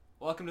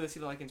Welcome to the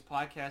Cedar Likens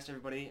podcast,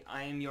 everybody.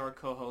 I am your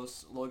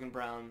co-host, Logan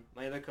Brown.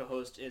 My other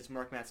co-host is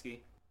Marc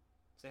Matzke.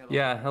 Say hello.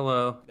 Yeah,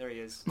 hello. There he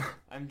is.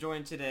 I'm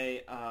joined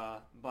today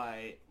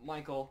by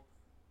Michael.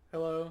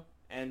 Hello.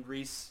 And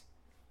Reece.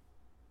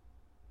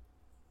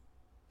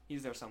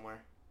 He's there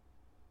somewhere.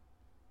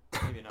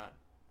 Maybe not.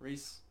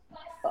 Reece?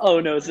 Oh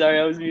no, sorry,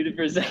 I was muted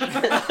for a second.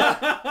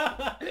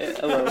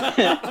 Hello.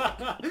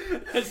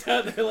 It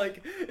sounded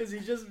like, is he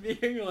just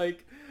being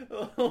like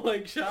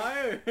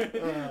shy?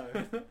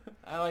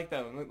 I like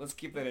that one. Let's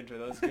keep that intro.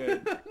 That was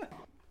good.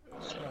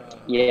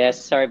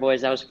 Yes, sorry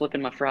boys, I was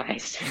flipping my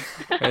fries.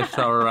 It's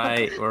all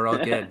right. We're all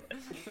good.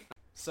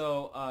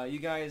 So, you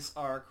guys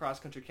are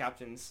cross-country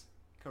captains,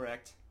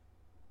 correct?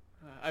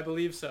 I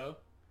believe so.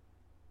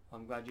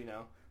 Well, I'm glad you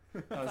know.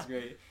 That was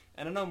great.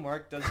 And I know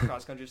Mark does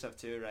cross-country stuff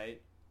too,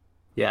 right?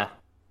 Yeah.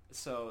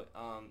 So,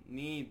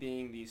 me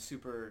being the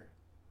super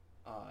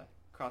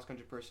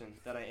cross-country person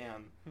that I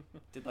am,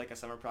 did like a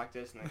summer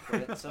practice and I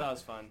quit, so that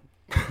was fun.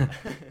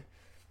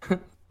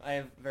 I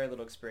have very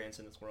little experience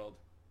in this world,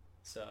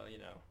 so, you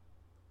know.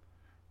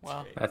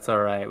 Well, great. That's all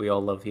right. We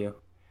all love you.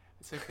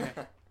 it's okay.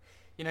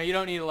 You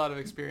don't need a lot of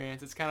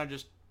experience. It's kind of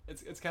just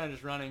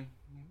running.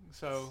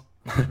 So,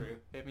 True.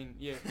 I mean,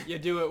 you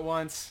do it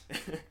once,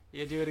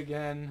 you do it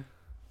again,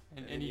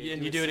 and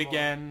you do it some more.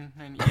 again,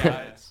 and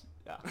yeah.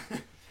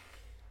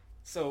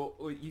 So,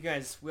 you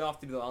guys, we all have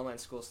to do the online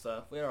school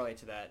stuff. We are relate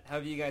to that. How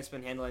have you guys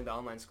been handling the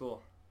online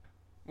school?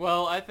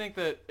 Well, I think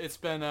that it's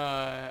been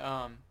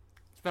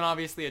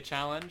obviously a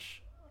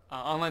challenge.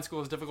 Online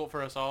school is difficult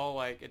for us all.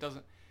 Like, it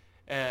doesn't,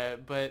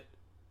 but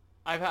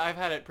I've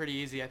had it pretty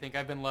easy. I think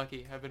I've been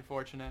lucky. I've been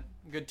fortunate.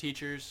 Good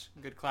teachers,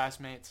 good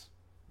classmates.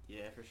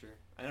 Yeah, for sure.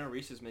 I know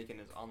Reece is making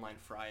his online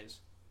fries.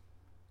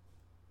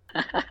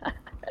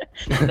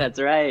 That's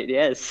right,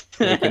 yes.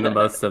 Making the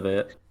most of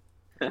it.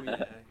 Oh,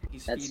 yeah.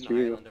 He's That's feeding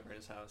true. Island over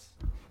his house.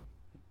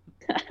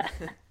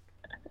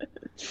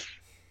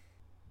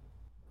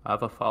 I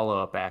have a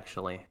follow-up,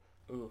 actually.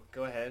 Ooh,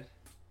 go ahead.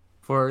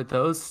 For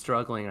those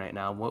struggling right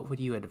now, what would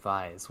you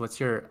advise? What's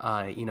your,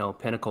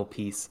 pinnacle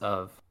piece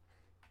of,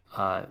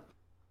 I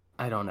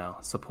don't know,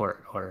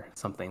 support or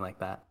something like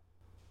that?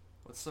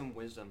 What's some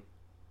wisdom?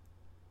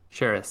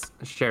 Share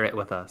it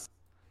with us.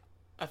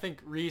 I think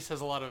Reece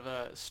has a lot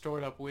of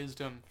stored up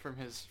wisdom from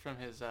his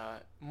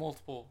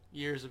multiple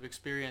years of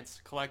experience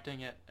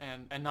collecting it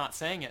and not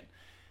saying it.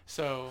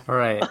 So All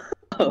right.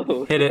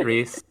 Oh. Hit it,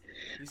 Reece.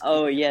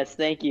 Oh yes,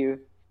 thank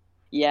you.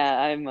 Yeah,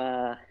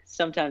 I'm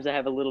sometimes I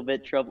have a little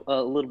bit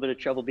of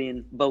trouble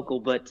being vocal,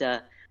 but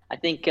I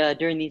think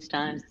during these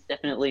times it's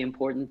definitely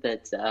important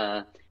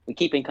that we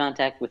keep in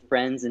contact with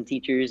friends and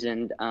teachers,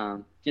 and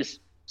just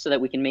so that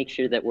we can make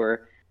sure that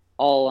we're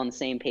all on the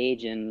same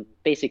page and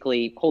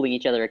basically holding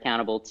each other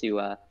accountable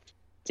to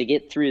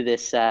get through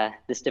this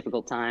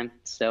difficult time.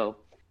 So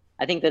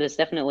I think that it's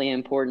definitely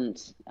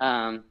important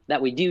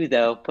that we do,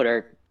 though,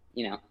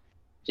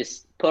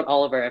 just put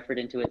all of our effort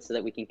into it so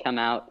that we can come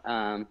out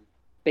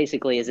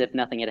basically as if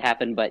nothing had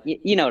happened. But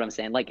you know what I'm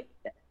saying? Like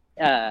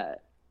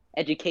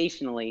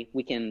educationally,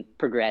 we can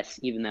progress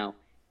even though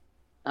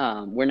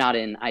we're not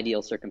in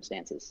ideal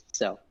circumstances.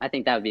 So I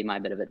think that would be my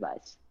bit of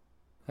advice.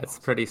 That's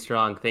pretty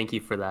strong. Thank you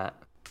for that.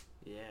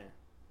 Yeah.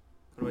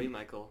 What about you,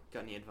 Michael?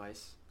 Got any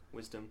advice?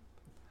 Wisdom?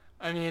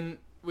 I mean,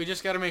 we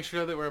just got to make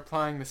sure that we're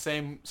applying the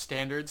same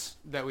standards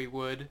that we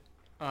would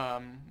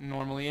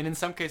normally, and in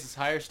some cases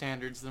higher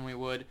standards than we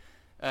would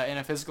in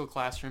a physical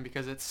classroom,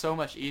 because it's so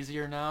much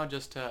easier now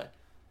just to,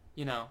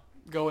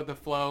 go with the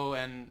flow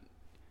and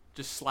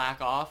just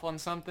slack off on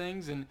some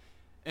things. And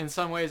in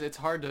some ways, it's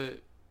hard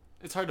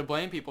to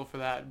blame people for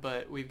that,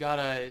 but we've got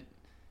to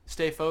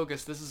stay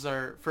focused.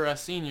 For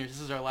us seniors,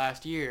 this is our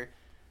last year.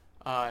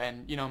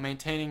 And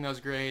maintaining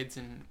those grades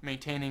and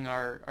maintaining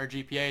our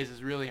GPAs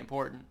is really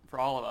important for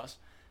all of us.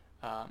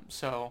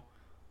 So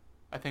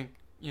I think,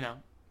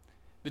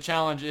 the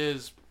challenge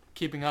is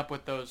keeping up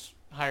with those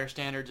higher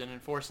standards and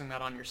enforcing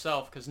that on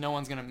yourself, because no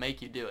one's going to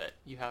make you do it.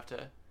 You have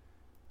to,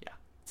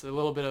 it's a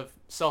little bit of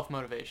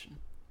self-motivation.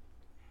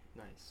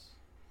 Nice.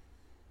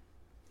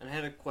 And I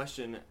had a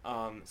question.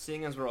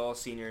 Seeing as we're all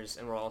seniors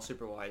and we're all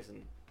super wise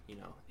and,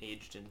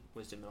 aged and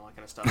wisdom and all that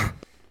kind of stuff,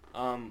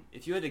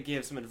 if you had to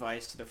give some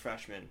advice to the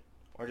freshmen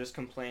or just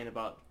complain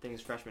about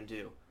things freshmen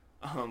do,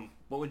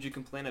 what would you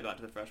complain about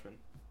to the freshmen?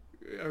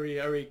 Are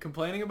we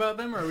complaining about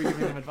them, or are we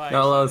giving them advice?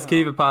 No, let's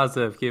keep it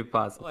positive. Keep it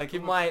positive. Like,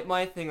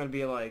 my thing would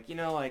be like,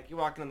 you're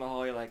walking in the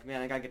hall, you're like,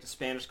 man, I gotta get to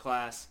Spanish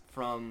class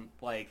from,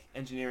 like,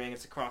 engineering.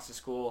 It's across the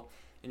school.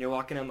 And you're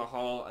walking in the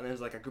hall, and there's,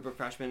 like, a group of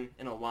freshmen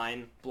in a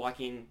line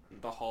blocking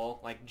the hall,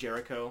 like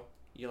Jericho.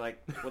 You're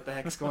like, what the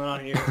heck's going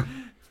on here?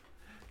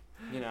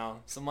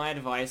 So my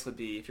advice would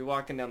be, if you're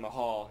walking down the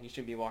hall, you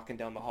should be walking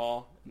down the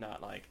hall,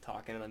 not, like,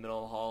 talking in the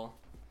middle of the hall.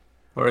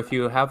 Or if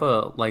you have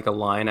a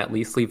line, at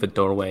least leave a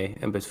doorway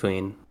in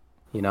between,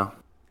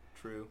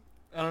 True.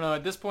 I don't know.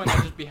 At this point,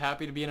 I'd just be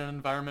happy to be in an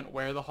environment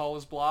where the hall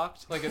is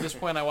blocked. Like, at this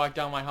point, I walk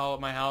down my hall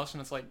at my house, and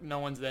it's like no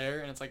one's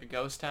there, and it's like a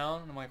ghost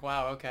town. And I'm like,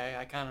 wow, okay,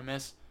 I kind of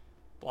miss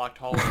blocked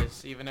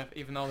hallways, even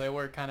though they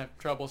were kind of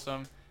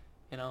troublesome.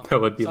 You know,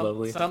 That would be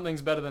lovely.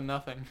 Something's better than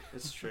nothing.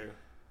 It's true.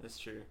 It's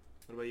true.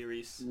 What about you,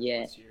 Reese?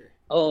 Yeah. What's your...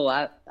 Oh,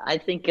 I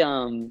think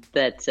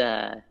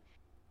that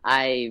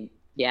I'm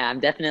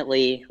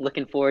definitely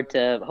looking forward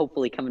to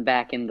hopefully coming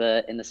back in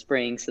the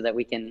spring so that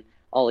we can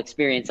all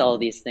experience all of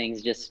these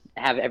things, just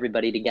have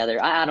everybody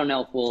together. I don't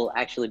know if we'll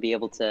actually be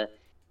able to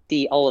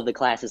see all of the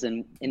classes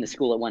in the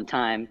school at one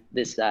time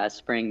this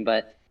spring,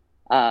 but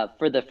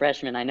for the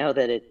freshmen, I know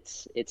that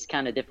it's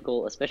kind of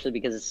difficult, especially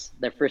because it's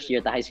their first year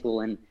at the high school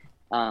and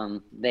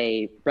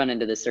they run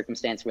into this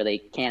circumstance where they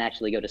can't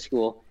actually go to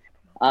school.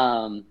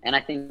 And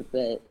I think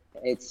that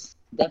it's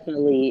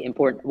definitely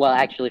important. Well,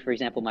 actually, for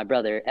example, my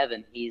brother,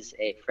 Evan, he's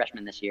a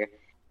freshman this year.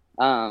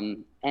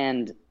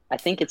 And I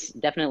think it's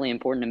definitely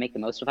important to make the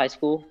most of high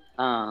school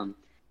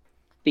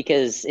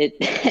because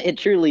it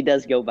truly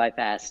does go by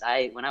fast.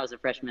 When I was a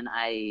freshman,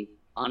 I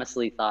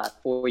honestly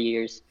thought 4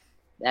 years,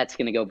 that's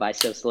going to go by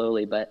so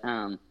slowly. But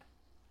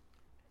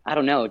I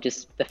don't know,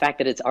 just the fact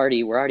that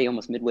we're already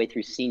almost midway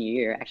through senior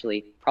year,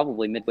 actually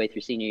probably midway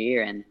through senior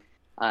year, and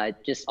it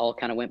just all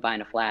kind of went by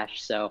in a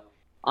flash. So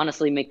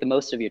honestly, make the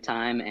most of your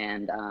time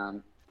and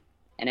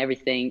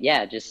everything.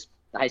 Yeah, just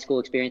the high school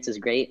experience is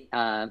great.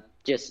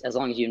 Just as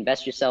long as you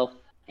invest yourself.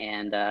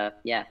 And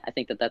yeah, I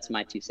think that's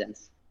my 2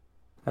 cents.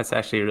 That's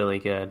actually really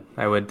good.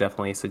 I would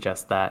definitely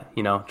suggest that.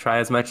 Try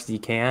as much as you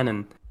can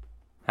and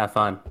have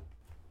fun.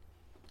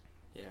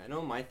 Yeah, I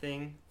know my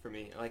thing for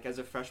me, like as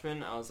a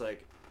freshman, I was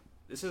like,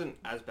 this isn't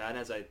as bad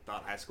as I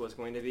thought high school was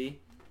going to be.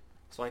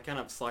 So I kind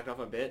of slacked off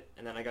a bit,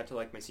 and then I got to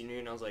like my senior year,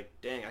 and I was like,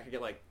 dang, I could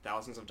get like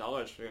thousands of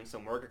dollars for doing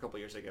some work a couple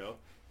years ago,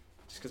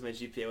 just because my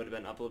GPA would have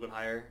been up a little bit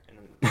higher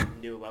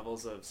and new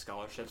levels of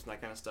scholarships and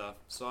that kind of stuff.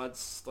 So I'd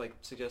like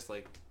suggest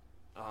like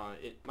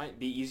it might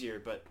be easier,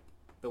 but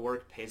the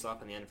work pays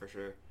off in the end for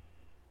sure.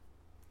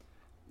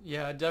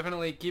 Yeah,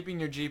 definitely keeping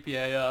your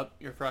GPA up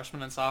your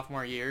freshman and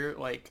sophomore year.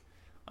 Like,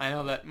 I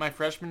know that my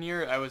freshman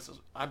year, I was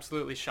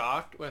absolutely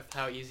shocked with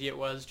how easy it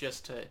was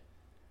just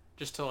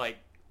to like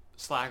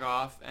slack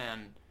off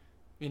and,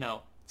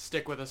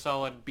 stick with a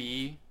solid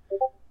B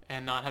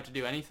and not have to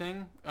do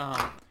anything.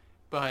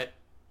 But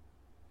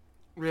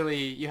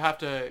really, you have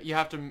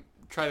to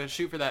try to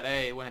shoot for that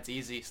A when it's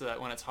easy, so that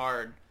when it's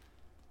hard,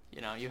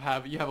 you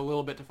have a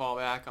little bit to fall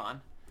back on.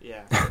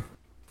 Yeah.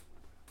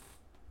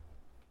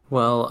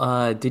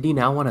 Well, did you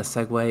now want to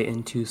segue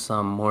into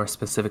some more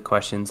specific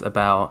questions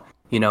about,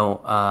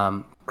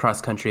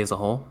 cross country as a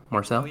whole,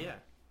 more so? Oh yeah.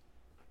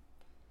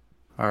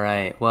 All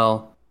right.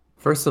 Well,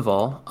 first of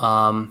all,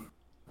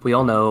 we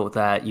all know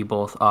that you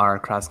both are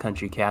cross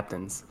country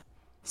captains.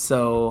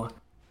 So,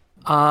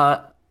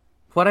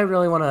 what I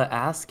really want to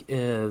ask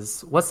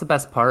is, what's the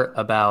best part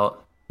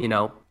about,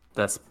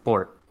 the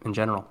sport in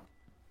general?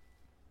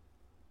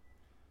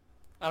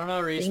 I don't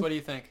know, Reese, what do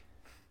you think?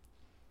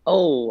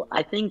 Oh,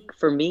 I think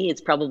for me,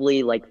 it's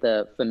probably like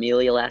the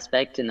familial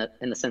aspect in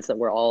the sense that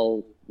we're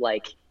all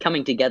like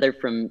coming together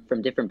from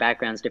different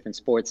backgrounds, different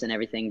sports and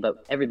everything,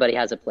 but everybody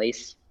has a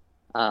place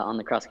on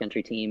the cross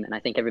country team. And I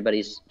think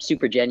everybody's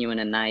super genuine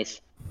and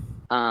nice.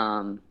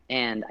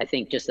 And I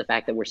think just the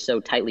fact that we're so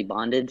tightly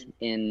bonded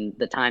in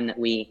the time that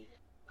we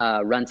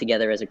run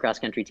together as a cross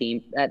country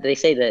team, they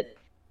say that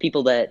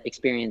people that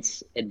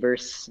experience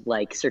adverse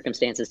like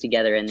circumstances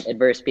together, and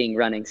adverse being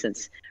running,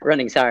 since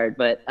running's hard,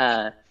 but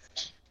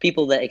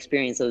people that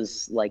experience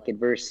those like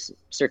adverse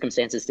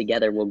circumstances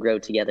together will grow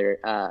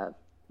together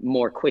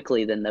more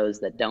quickly than those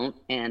that don't.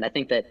 And I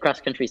think that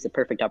cross country is the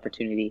perfect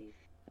opportunity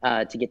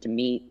to get to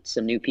meet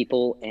some new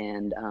people,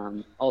 and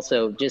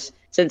also just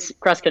since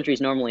cross country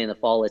is normally in the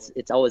fall,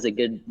 it's always a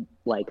good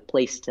like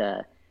place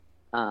to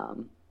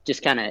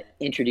just kind of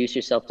introduce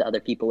yourself to other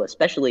people,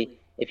 especially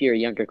if you're a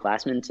younger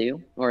classman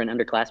too, or an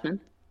underclassman,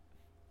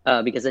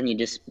 because then you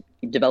just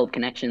develop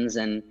connections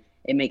and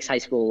it makes high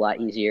school a lot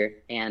easier.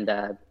 And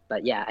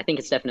but yeah, I think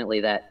it's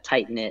definitely that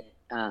tight knit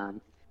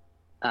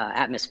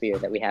atmosphere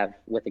that we have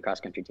with the cross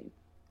country team.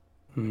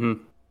 Mm-hmm.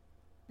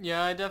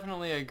 Yeah, I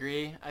definitely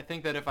agree. I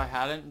think that if I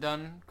hadn't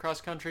done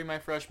cross country my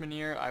freshman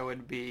year, I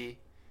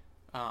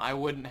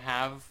wouldn't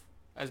have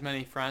as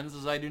many friends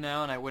as I do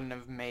now, and I wouldn't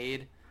have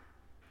made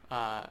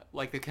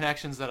like the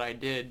connections that I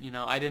did.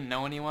 I didn't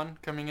know anyone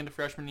coming into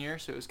freshman year,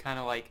 so it was kind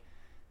of like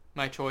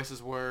my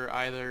choices were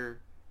either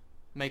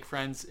make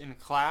friends in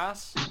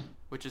class,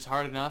 which is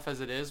hard enough as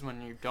it is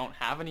when you don't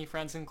have any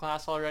friends in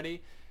class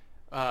already,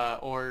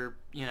 or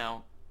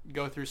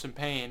go through some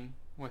pain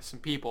with some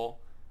people,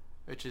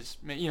 which is,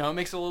 it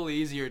makes it a little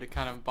easier to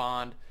kind of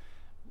bond.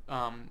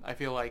 I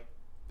feel like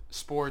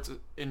sports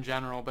in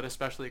general, but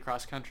especially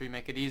cross country,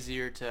 make it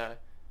easier to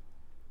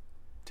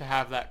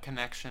have that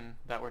connection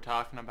that we're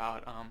talking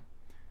about.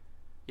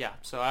 Yeah,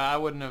 so I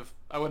wouldn't have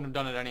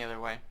done it any other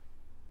way.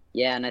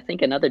 Yeah, and I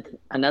think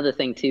another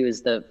thing too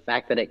is the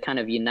fact that it kind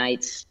of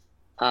unites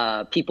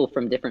people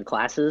from different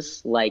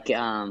classes. Like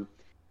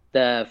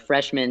the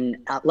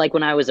freshmen, like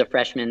when I was a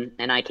freshman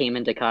and I came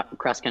into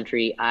cross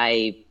country,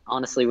 I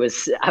honestly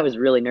was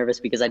really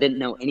nervous because I didn't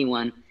know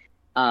anyone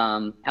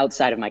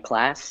outside of my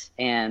class,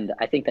 and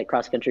I think that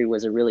cross country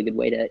was a really good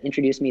way to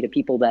introduce me to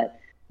people that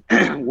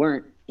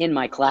weren't in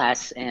my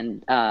class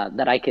and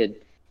that I could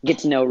get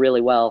to know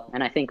really well.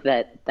 And I think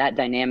that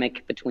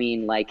dynamic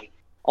between like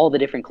all the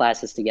different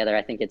classes together,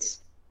 I think it's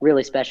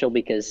really special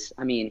because,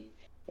 I mean,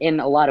 in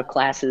a lot of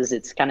classes,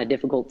 it's kind of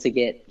difficult to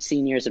get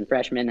seniors and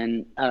freshmen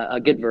and a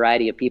good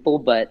variety of people.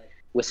 But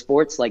with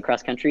sports like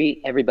cross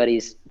country,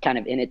 everybody's kind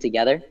of in it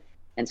together.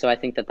 And so I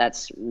think that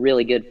that's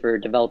really good for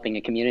developing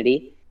a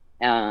community.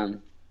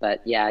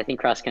 But yeah, I think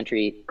cross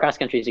country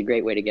is a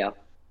great way to go.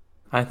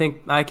 I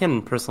think I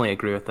can personally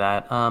agree with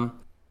that.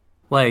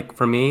 Like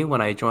for me,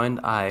 when I joined,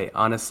 I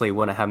honestly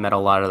wouldn't have met a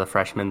lot of the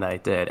freshmen that I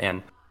did,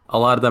 and a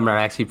lot of them are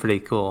actually pretty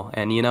cool.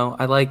 And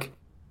I like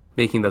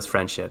making those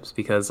friendships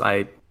because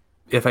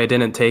if I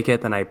didn't take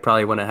it, then I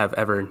probably wouldn't have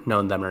ever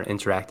known them or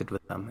interacted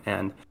with them.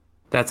 And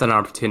that's an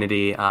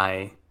opportunity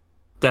I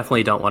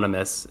definitely don't want to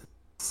miss.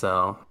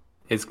 So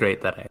it's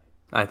great that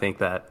I think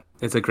that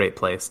it's a great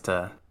place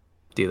to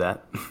do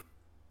that.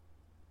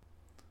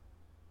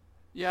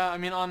 Yeah, I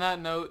mean, on that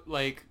note,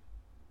 like,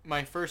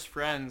 my first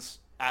friends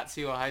at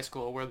Sela High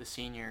School were the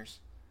seniors.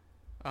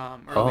 Or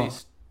at Oh,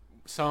 least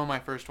some of my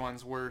first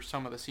ones were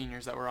some of the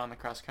seniors that were on the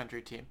cross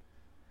country team.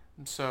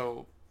 And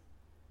so,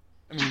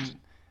 I mean,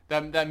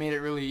 that made it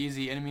really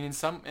easy. And I mean,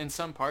 in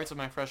some parts of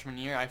my freshman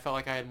year, I felt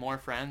like I had more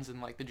friends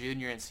in like the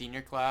junior and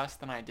senior class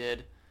than I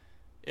did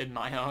in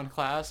my own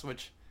class,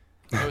 which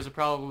it was a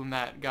problem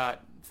that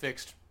got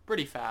fixed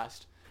pretty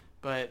fast.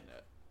 But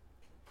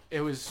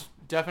it was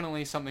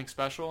definitely something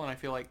special, and I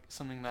feel like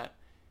something that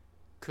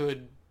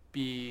could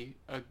be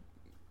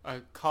a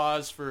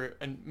cause for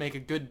and make a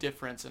good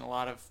difference in a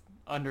lot of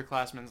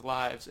underclassmen's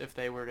lives if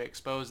they were to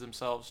expose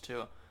themselves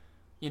to,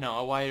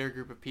 a wider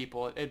group of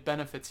people. It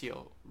benefits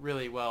you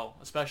really well,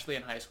 especially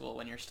in high school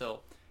when you're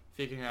still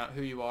figuring out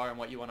who you are and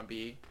what you want to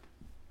be.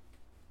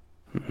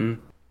 hmm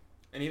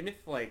And even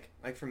if like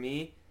for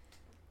me,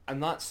 I'm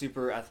not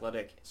super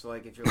athletic, so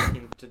like if you're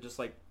looking to just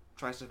like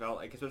try stuff out,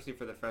 like especially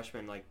for the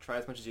freshmen, like try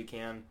as much as you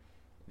can,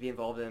 be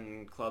involved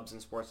in clubs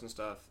and sports and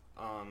stuff.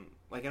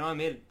 Like I know I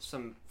made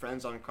some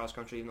friends on cross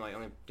country, even though I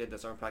only did the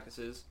summer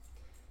practices,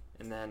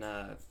 and then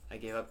I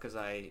gave up because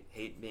I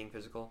hate being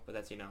physical. But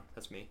that's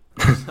me.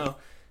 So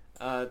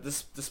the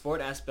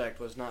sport aspect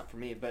was not for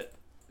me, but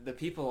the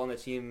people on the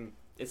team,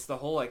 it's the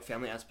whole like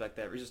family aspect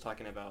that Reece was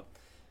talking about,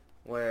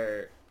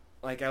 where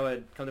like I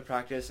would come to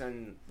practice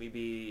and we'd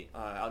be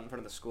out in front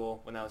of the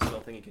school when that was still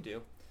a thing you could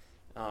do.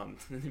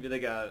 We'd be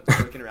like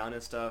looking around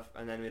and stuff,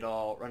 and then we'd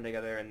all run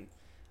together. And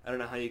I don't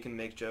know how you can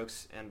make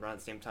jokes and run at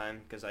the same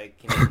time because I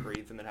can't even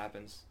breathe when that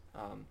happens.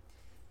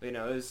 But it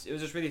was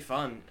just really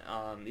fun.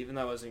 Even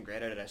though I wasn't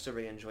great at it, I still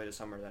really enjoyed the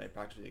summer that I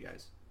practiced with you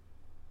guys.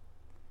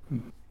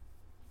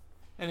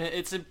 And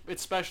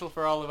it's special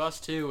for all of us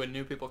too when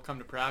new people come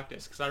to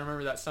practice. Because I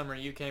remember that summer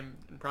you came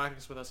and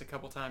practiced with us a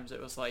couple times.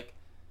 It was like,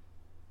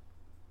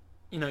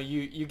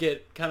 you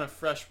get kind of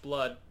fresh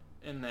blood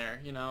in there.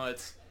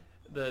 It's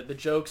the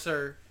jokes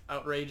are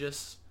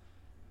outrageous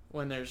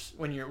when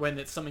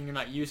it's something you're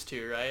not used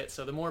to, right?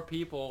 So the more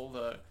people,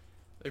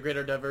 the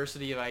greater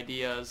diversity of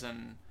ideas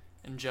and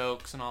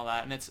jokes and all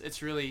that. And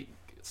it's really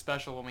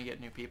special when we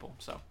get new people.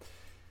 So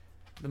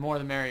the more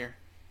the merrier.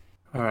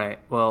 All right.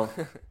 Well,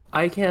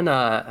 I can.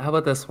 How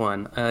about this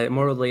one? It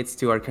more relates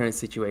to our current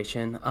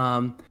situation.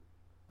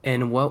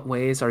 In what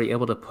ways are you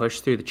able to push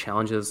through the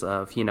challenges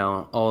of,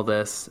 all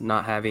this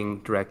not having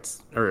direct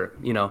or,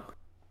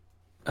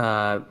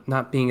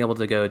 not being able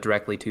to go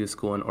directly to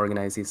school and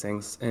organize these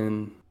things?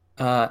 And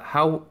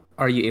how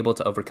are you able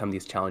to overcome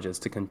these challenges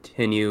to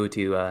continue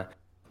to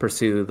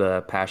pursue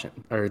the passion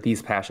or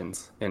these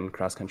passions in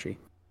cross country?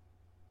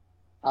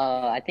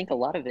 I think a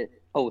lot of it.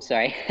 Oh,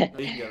 sorry. No,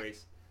 you can go,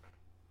 Reese.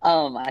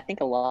 I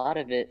think a lot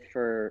of it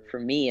for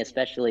me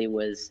especially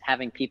was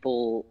having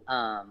people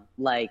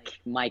like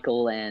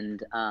Michael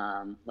and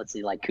let's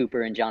see, like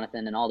Cooper and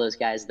Jonathan and all those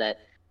guys that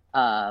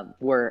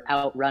were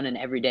out running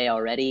every day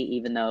already,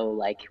 even though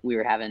like we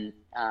were having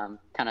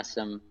kind of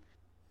some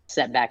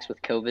setbacks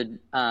with COVID.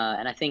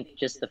 And I think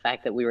just the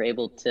fact that we were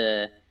able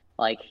to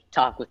like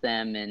talk with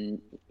them and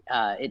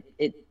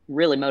it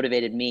really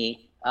motivated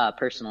me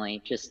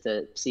personally just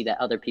to see that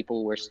other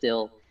people were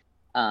still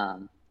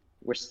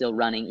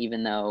running,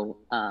 even though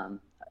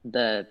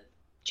the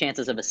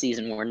chances of a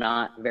season were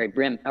not very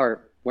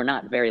were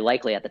not very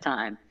likely at the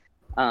time.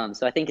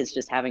 So I think it's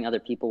just having other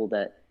people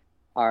that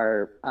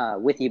are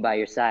with you by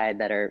your side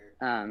that are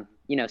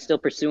still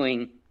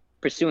pursuing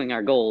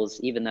our goals,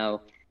 even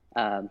though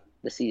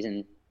the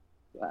season.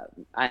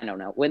 I don't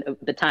know when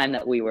the time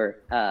that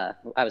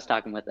I was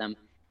talking with them,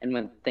 and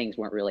when things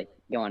weren't really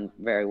going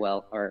very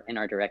well or in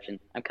our direction.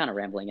 I'm kind of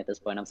rambling at this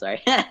point. I'm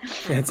sorry.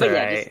 It's But all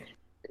yeah,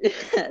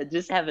 right.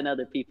 just having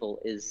other people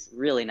is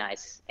really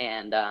nice.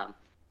 And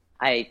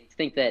I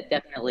think that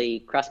definitely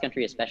cross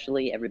country,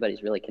 especially,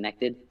 everybody's really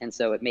connected. And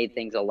so it made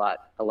things a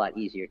lot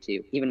easier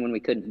too, even when we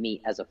couldn't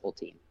meet as a full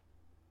team.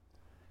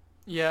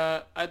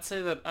 Yeah, I'd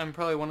say that I'm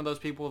probably one of those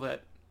people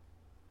that,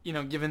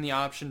 given the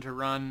option to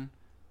run,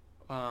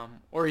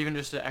 or even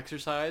just to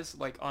exercise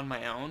like on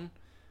my own,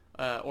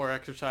 or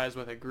exercise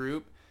with a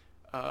group,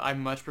 I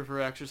much prefer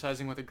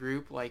exercising with a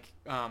group. Like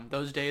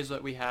those days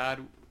that we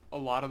had, a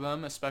lot of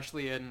them,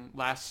 especially in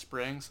last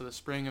spring, so the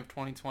spring of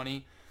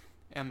 2020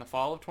 and the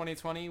fall of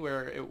 2020,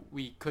 where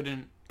we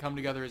couldn't come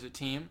together as a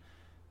team,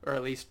 or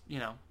at least,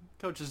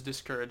 coaches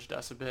discouraged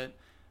us a bit.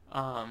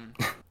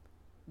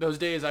 Those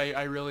days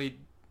I really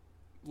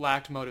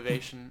lacked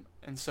motivation,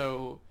 and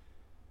so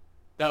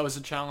that was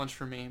a challenge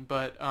for me.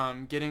 But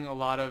getting a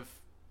lot of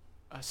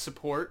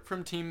support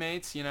from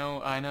teammates,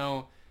 I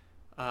know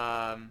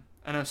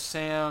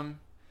Sam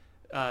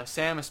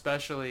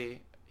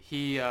especially,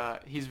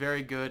 he's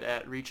very good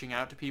at reaching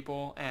out to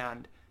people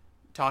and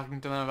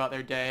talking to them about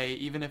their day,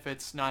 even if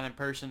it's not in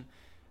person.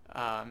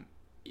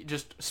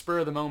 Just spur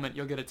of the moment,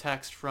 you'll get a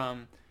text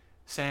from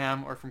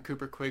Sam or from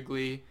Cooper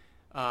Quigley,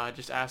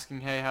 just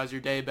asking, hey, how's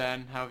your day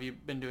been? How have you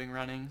been doing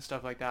running?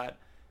 Stuff like that.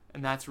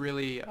 And that's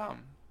really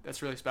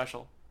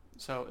special.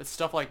 So it's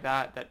stuff like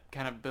that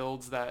kind of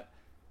builds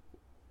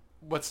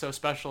what's so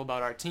special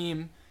about our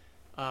team,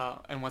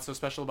 and what's so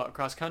special about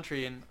cross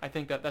country. And I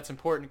think that's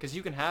important because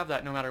you can have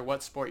that no matter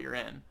what sport you're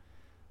in.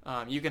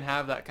 You can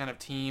have that kind of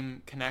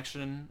team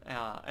connection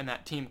and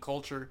that team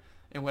culture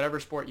in whatever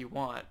sport you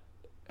want.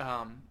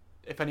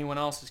 If anyone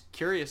else is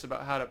curious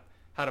about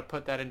how to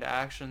put that into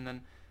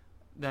action,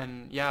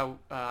 then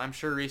I'm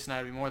sure Reece and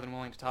I would be more than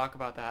willing to talk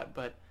about that,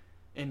 but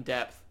in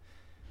depth.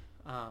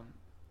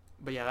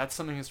 But yeah, that's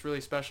something that's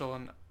really special,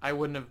 and I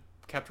wouldn't have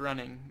kept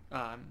running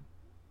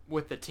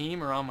with the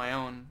team or on my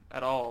own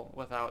at all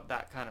without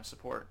that kind of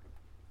support.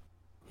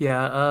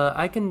 Yeah,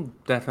 I can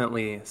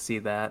definitely see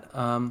that.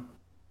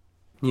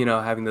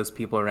 Having those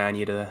people around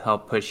you to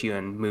help push you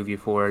and move you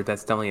forward,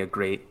 that's definitely a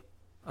great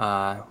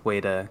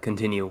way to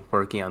continue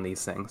working on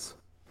these things.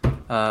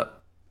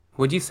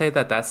 Would you say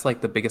that that's like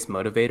the biggest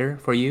motivator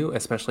for you,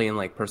 especially in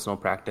like personal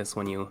practice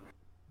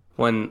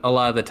when a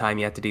lot of the time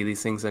you have to do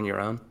these things on your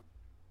own?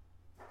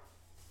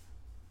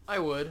 I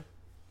would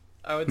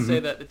say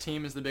that the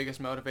team is the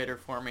biggest motivator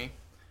for me.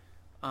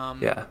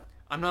 Yeah.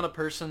 I'm not a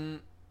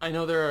person, I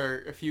know there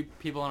are a few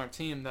people on our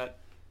team that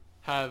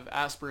have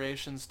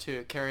aspirations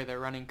to carry their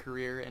running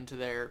career into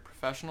their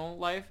professional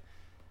life,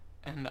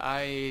 and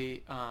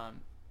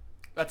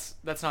that's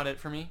not it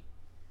for me.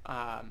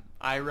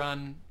 I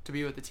run to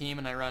be with the team,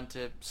 and I run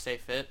to stay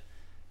fit.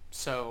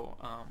 So,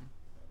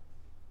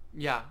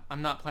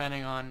 I'm not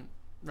planning on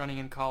running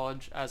in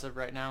college as of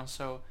right now.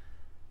 So,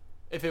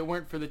 if it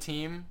weren't for the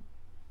team,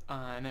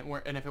 and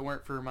if it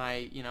weren't for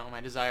my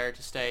my desire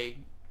to stay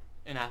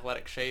in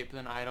athletic shape,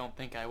 then I don't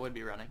think I would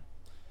be running.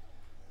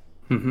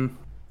 Mm-hmm.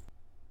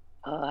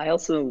 I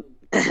also,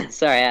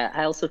 sorry,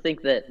 I also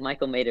think that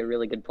Michael made a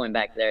really good point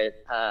back there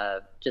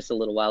just a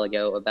little while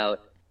ago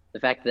about the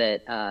fact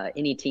that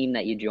any team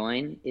that you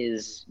join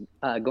is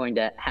going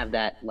to have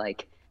that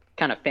like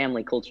kind of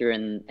family culture,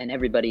 and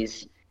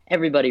everybody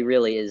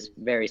really is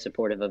very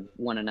supportive of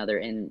one another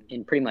in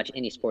pretty much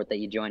any sport that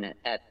you join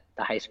at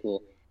the high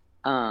school.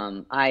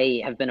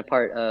 I have been a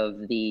part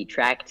of the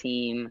track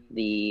team,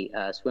 the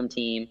swim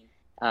team,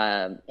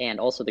 and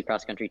also the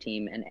cross country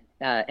team, and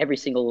every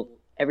single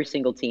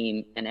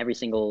team and every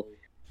single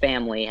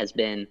family has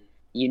been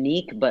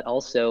unique, but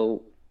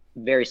also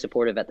very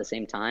supportive at the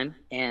same time.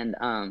 And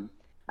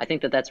I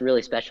think that that's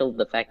really special.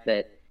 The fact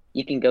that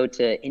you can go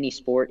to any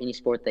sport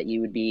that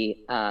you would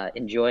be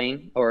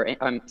enjoying, or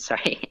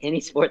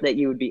any sport that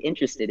you would be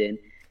interested in,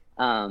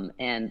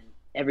 and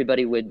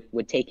everybody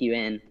would take you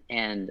in.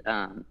 And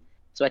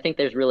so I think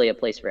there's really a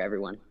place for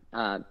everyone,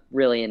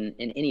 really in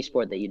any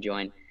sport that you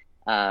join.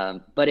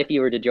 But if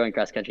you were to join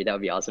cross country, that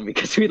would be awesome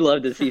because we'd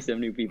love to see some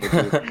new people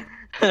too.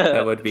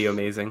 That would be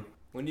amazing.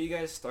 When do you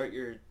guys start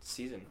your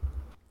season?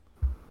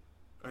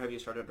 Or have you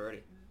started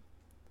already?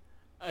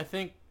 I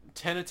think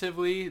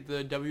tentatively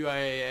the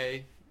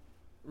WIAA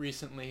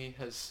recently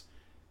has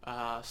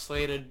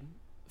slated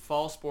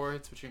fall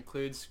sports, which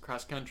includes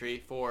cross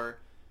country, for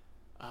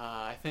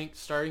I think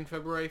starting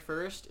February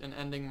 1st and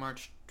ending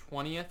March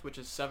 20th, which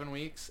is 7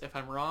 weeks. If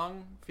I'm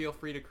wrong, feel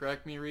free to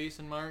correct me, Reece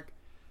and Mark,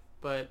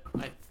 but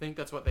I think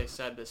that's what they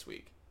said this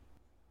week.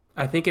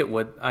 I think it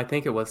was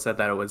said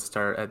that it would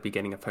start at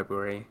beginning of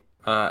February.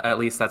 At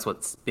least that's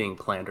what's being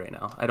planned right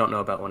now. I don't know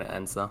about when it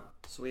ends though.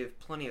 So we have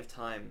plenty of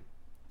time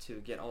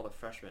to get all the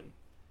freshmen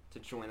to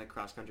join the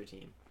cross country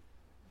team.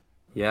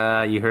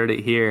 Yeah, you heard it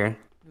here.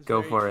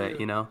 Go for it,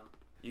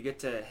 You get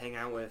to hang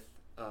out with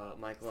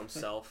Michael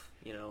himself,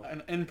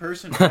 In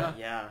person, yeah.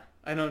 Yeah.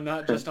 I know,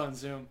 not just on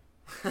Zoom.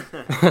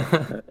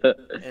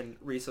 And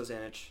Reece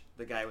Ozanich,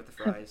 the guy with the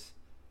fries.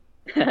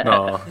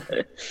 Oh,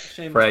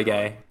 fry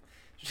guy.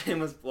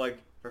 Shameless plug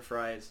for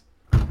fries.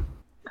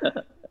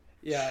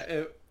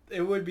 Yeah,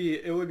 it would be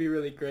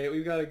really great.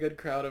 We've got a good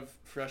crowd of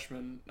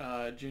freshmen,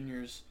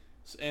 juniors,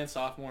 and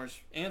sophomores,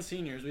 and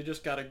seniors. We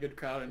just got a good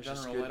crowd in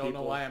general. I don't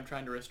know why I'm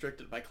trying to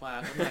restrict it by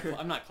class.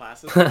 I'm not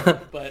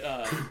classist,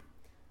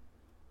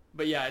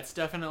 but yeah, it's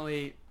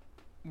definitely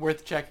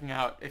worth checking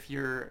out if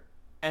you're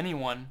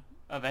anyone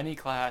of any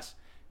class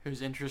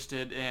who's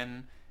interested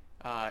in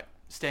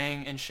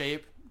staying in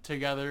shape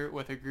together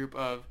with a group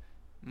of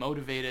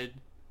motivated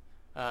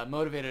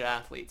motivated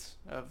athletes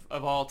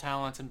of all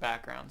talents and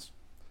backgrounds.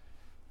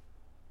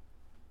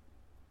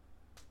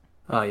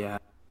 Oh yeah.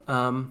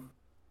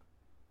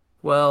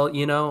 Well,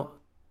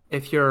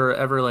 if you're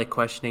ever like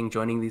questioning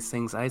joining these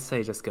things, I'd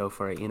say just go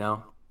for it.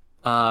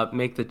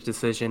 Make the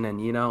decision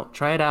and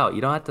try it out.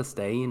 You don't have to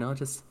stay,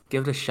 just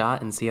give it a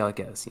shot and see how it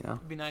goes.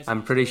 It'd be nice.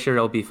 I'm pretty sure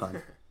it'll be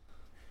fun.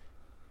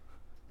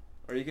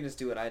 Or you can just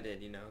do what I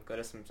did, go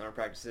to some summer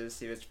practices,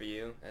 see if it's for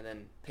you, and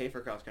then pay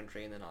for cross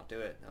country, and then I'll do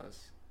it. That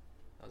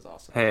was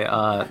awesome. Hey,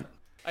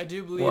 I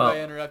do believe well, I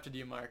interrupted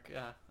you, Mark.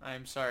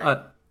 I'm sorry.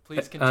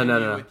 Please continue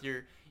no. with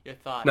your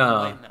thought.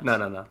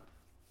 No.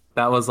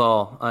 That was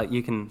all.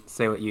 You can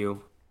say what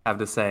you have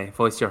to say.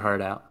 Voice your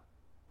heart out.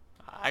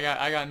 I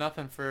got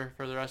nothing for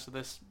the rest of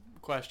this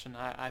question.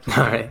 I think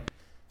All right. I've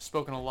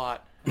spoken a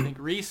lot. I think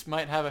Reece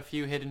might have a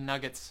few hidden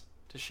nuggets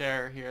to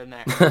share here and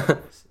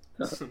there.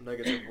 Some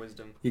nuggets of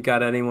wisdom. You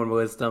got any more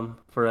wisdom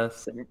for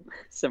us?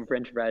 Some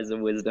French fries of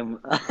wisdom.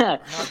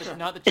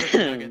 Not the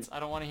chicken nuggets. I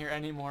don't want to hear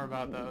any more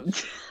about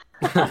those.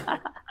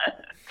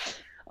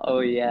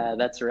 Oh yeah,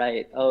 that's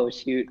right. Oh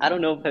shoot, I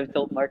don't know if I've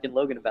told Mark and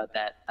Logan about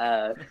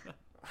that.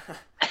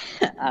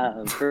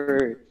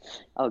 For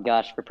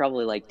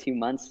probably like 2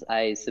 months,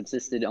 I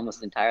subsisted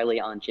almost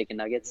entirely on chicken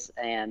nuggets,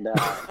 and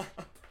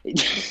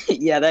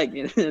yeah,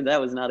 that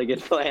was not a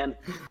good plan.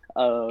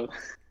 I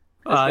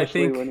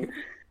Especially think. when.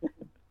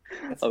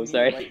 That's Oh, me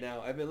sorry. right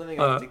now. I've been living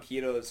on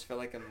taquitos for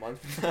like a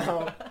month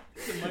now.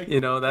 That's We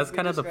kind of just the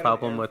got an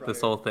problem air with this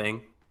fryer. whole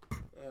thing.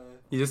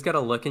 You just gotta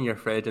look in your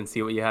fridge and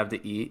see what you have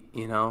to eat.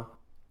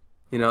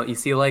 You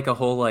see like a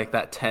whole like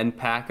that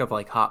 10-pack of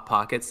like Hot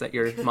Pockets that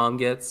your mom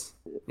gets.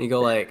 You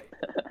go like,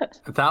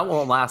 that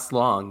won't last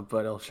long,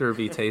 but it'll sure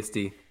be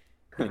tasty.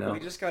 We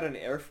just got an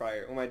air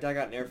fryer. Well, my dad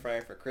got an air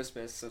fryer for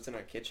Christmas, so it's in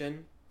our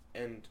kitchen,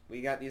 and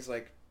we got these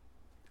like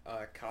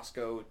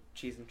Costco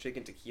cheese and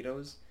chicken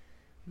taquitos.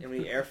 And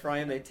when you air fry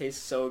them, they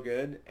taste so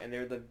good, and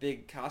they're the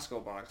big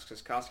Costco box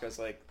because Costco's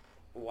like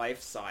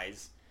life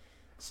size.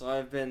 So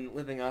I've been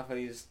living off of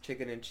these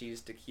chicken and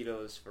cheese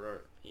taquitos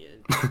for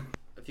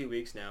a few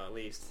weeks now, at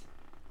least.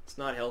 It's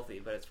not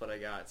healthy, but it's what I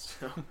got.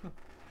 So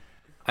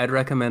I'd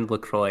recommend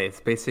LaCroix.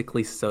 It's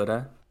basically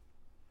soda,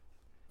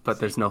 but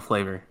there's no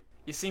flavor.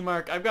 You see,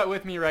 Mark, I've got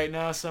with me right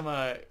now some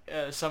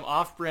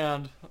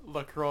off-brand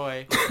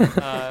LaCroix,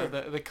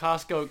 the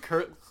Costco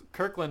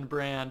Kirkland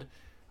brand,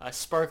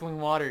 sparkling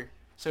water.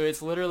 So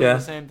it's literally the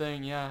same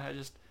thing. Yeah,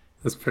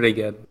 It's pretty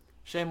good.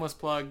 Shameless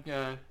plug. Get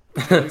a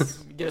what's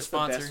the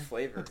sponsor. best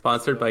flavor?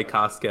 Sponsored by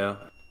Costco.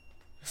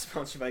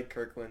 Sponsored by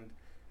Kirkland.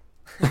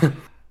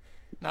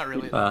 Not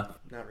really.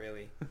 Not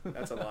really.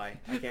 That's a lie.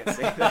 I can't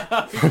say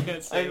that. You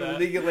can't say I'm that.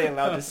 legally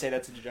allowed to say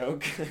that's a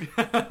joke.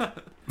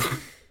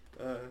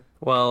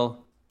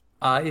 Well,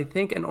 I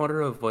think in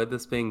order to avoid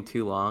this being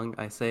too long,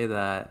 I say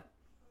that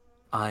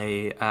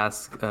I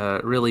ask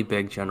a really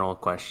big general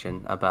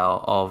question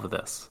about all of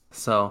this.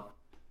 So,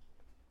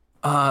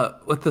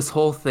 with this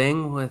whole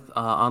thing with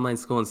online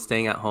school and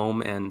staying at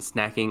home and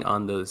snacking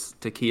on those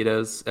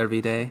taquitos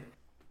every day,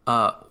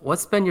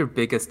 what's been your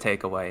biggest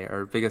takeaway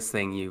or biggest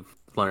thing you've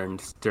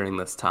learned during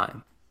this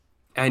time?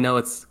 I know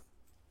it's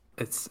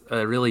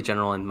really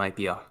general and might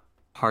be a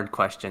hard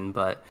question,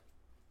 but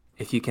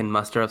if you can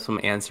muster up some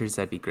answers,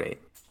 that'd be great.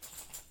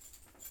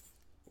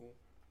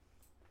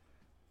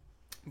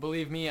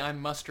 Believe me,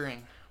 I'm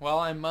mustering. While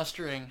I'm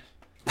mustering,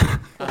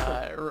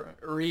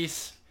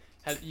 Reece,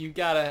 you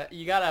gotta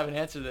have an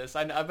answer to this.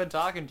 I've been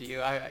talking to you.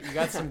 You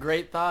got some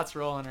great thoughts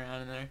rolling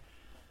around in there.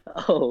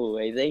 Oh,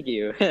 hey, thank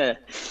you.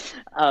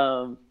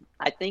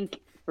 I think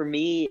for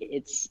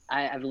me,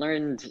 I've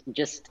learned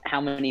just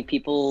how many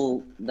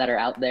people that are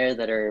out there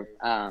that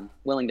are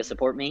willing to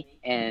support me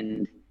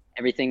and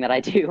everything that I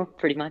do,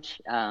 pretty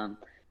much.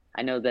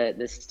 I know that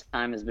this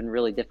time has been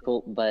really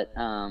difficult, but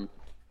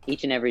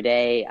each and every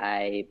day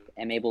I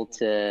am able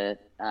to,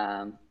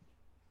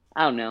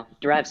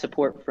 derive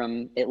support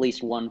from at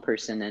least one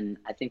person, and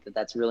I think that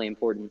that's really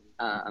important,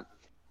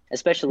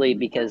 especially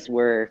because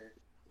we're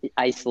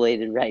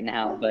isolated right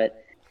now.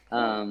 But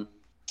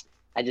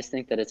I just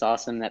think that it's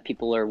awesome that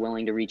people are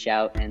willing to reach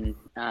out and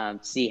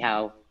see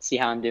how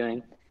I'm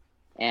doing,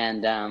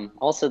 and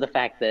also the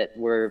fact that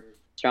we're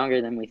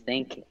stronger than we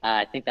think.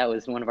 I think that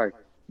was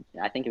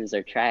it was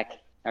our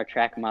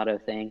track motto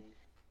thing,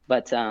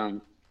 but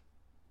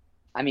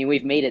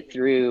we've made it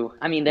through.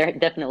 There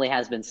definitely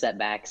has been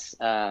setbacks,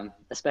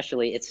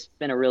 especially it's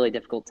been a really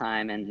difficult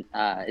time, and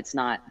it's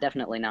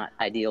definitely not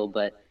ideal,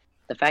 but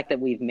the fact that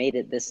we've made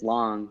it this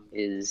long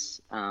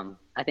is,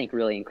 I think,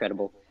 really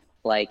incredible.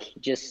 Like,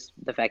 just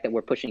the fact that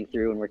we're pushing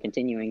through and we're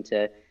continuing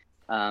to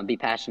be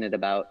passionate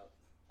about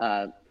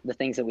the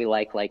things that we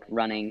like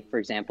running, for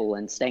example,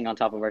 and staying on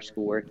top of our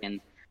schoolwork. And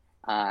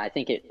I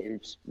think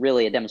it's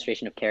really a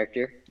demonstration of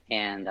character,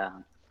 and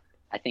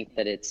I think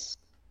that it's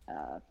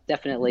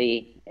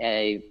definitely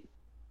I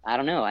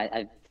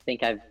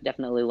think I've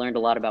definitely learned a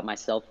lot about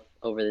myself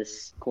over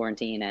this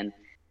quarantine, and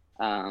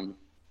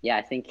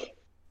I think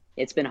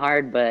it's been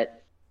hard,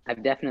 but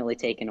I've definitely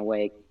taken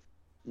away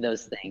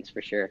those things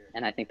for sure,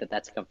 and I think that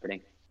that's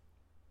comforting.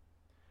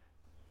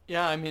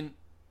 Yeah, I mean,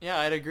 yeah,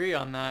 I'd agree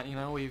on that. You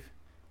know,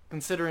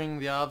 considering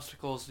the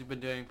obstacles, we've been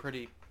doing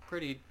pretty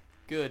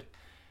good.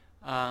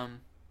 Um,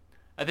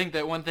 I think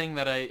that one thing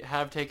that I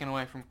have taken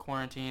away from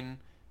quarantine,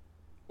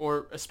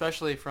 or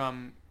especially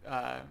from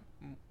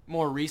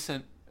more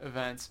recent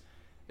events,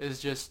 is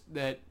just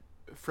that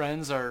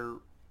friends are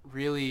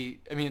really.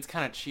 I mean, it's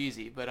kind of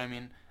cheesy, but I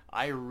mean,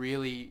 I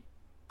really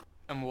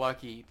am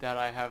lucky that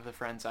I have the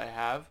friends I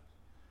have,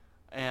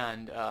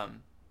 and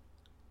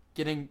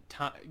getting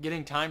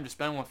time to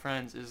spend with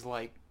friends is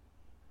like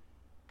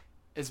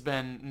it's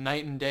been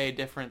night and day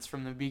difference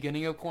from the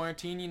beginning of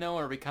quarantine, you know,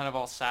 where we kind of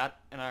all sat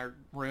in our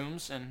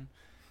rooms and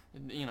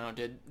you know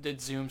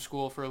did Zoom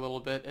school for a little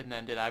bit and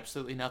then did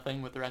absolutely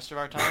nothing with the rest of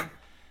our time.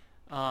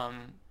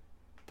 Um,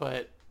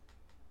 but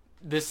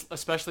this,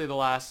 especially the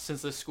last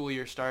since the school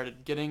year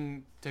started,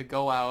 getting to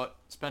go out,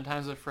 spend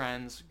times with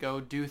friends,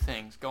 go do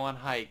things, go on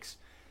hikes,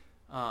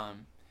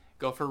 um,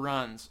 go for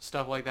runs,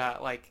 stuff like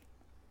that. Like,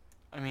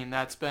 I mean,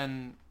 that's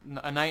been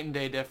a night and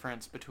day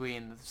difference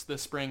between the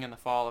spring and the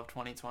fall of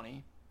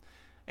 2020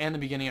 and the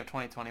beginning of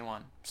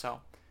 2021. So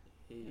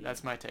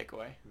that's my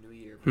takeaway. New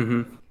Year.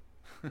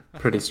 Mm-hmm.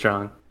 Pretty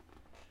strong.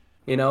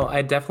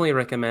 I definitely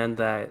recommend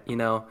that,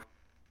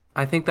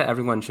 I think that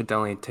everyone should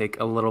definitely take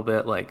a little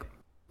bit, like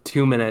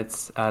 2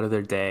 minutes out of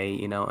their day,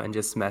 and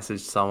just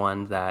message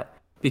someone that,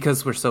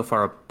 because we're so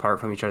far apart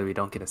from each other, we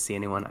don't get to see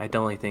anyone. I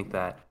definitely think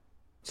that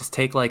just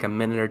take like a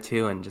minute or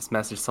two and just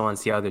message someone,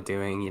 see how they're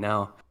doing,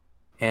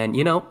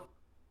 and,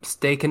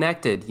 stay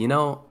connected.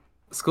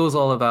 School's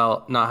all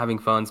about not having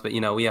phones, but,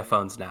 we have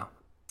phones now.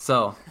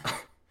 So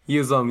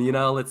use them,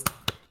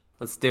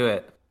 let's do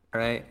it. All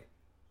right.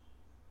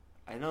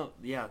 I know,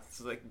 yeah.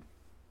 So like,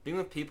 being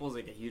with people is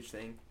like a huge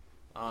thing,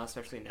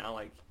 especially now.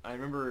 Like, I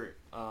remember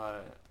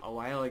a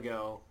while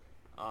ago,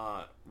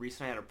 Reece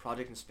and I had a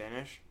project in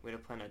Spanish. We had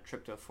to plan a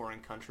trip to a foreign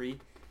country,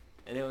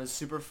 and it was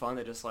super fun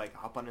to just like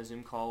hop on a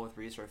Zoom call with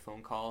Reece or a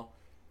phone call,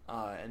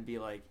 and be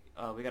like,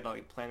 we got to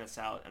like plan this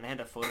out. And I had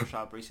to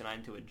Photoshop Reece and I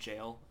into a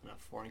jail in a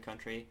foreign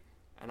country,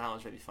 and that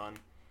was really fun.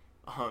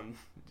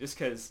 Just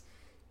because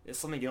it's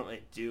something you don't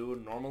really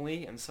do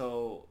normally, and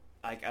so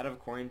like out of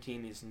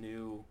quarantine, these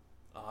new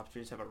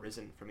opportunities have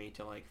arisen for me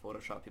to like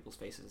Photoshop people's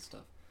faces and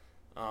stuff.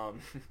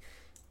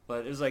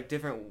 But there's like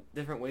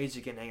different ways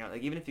you can hang out.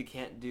 Like even if you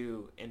can't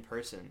do in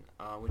person,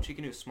 which you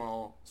can do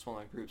smaller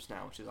groups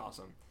now, which is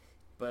awesome.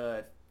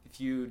 But if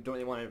you don't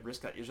really want to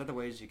risk that, there's other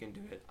ways you can do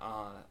it.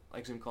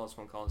 Like Zoom calls,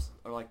 phone calls,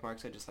 or like Mark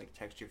said, just like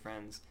text your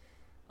friends.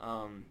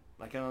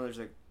 Like I know there's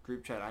a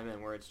group chat I'm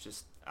in where it's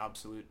just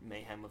absolute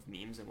mayhem of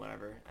memes and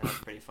whatever, and that's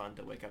pretty fun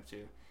to wake up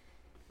to.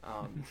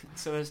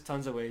 So there's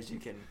tons of ways you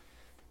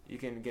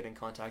can get in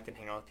contact and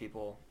hang out with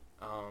people,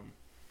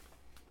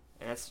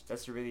 and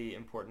that's a really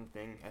important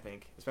thing, I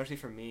think, especially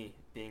for me,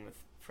 being with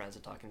friends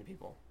and talking to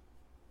people.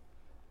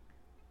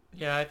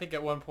 Yeah, I think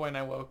at one point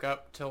I woke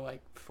up to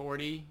like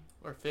 40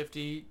 or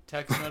 50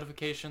 text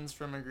notifications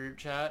from a group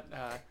chat,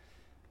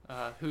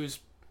 whose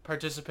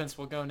participants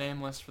will go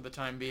nameless for the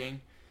time being.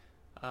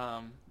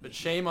 But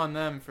shame on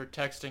them for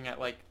texting at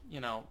like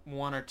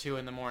 1 or 2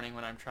 in the morning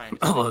when I'm trying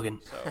to sleep. Logan.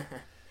 So,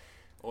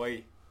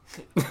 Oi.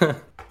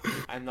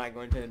 I'm not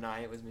going to deny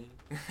it was me.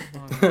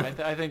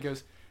 I think it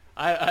was.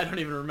 I don't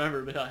even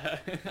remember, but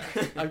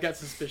I've got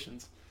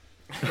suspicions.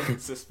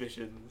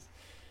 Suspicions.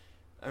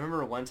 I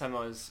remember one time I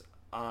was,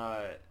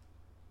 I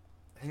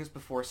think it was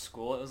before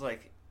school. It was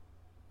like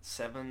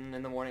 7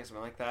 in the morning,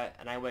 something like that,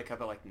 and I wake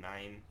up at like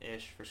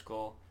 9-ish for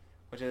school,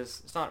 which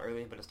is, it's not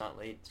early, but it's not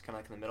late. It's kind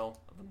of like in the middle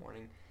of the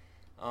morning.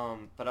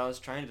 But I was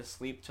trying to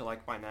sleep to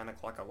like my 9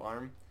 o'clock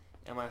alarm,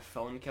 and my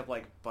phone kept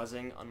like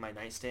buzzing on my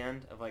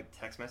nightstand of like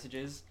text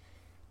messages.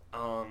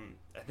 I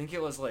think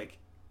it was like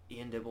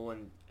Ian Dibble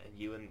and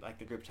you and like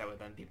the group chat with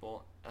them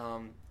people.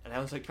 And I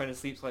was like trying to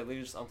sleep, so I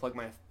literally just unplugged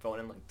my phone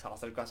and like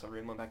tossed it across the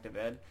room, went back to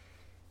bed,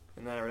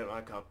 and then I didn't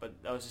wake up.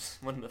 But that was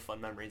just one of the fun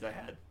memories I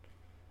had.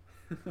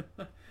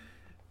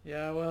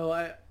 Yeah, well,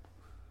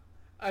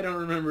 I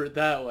don't remember it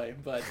that way,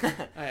 but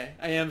I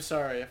am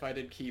sorry if I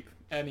did keep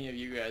any of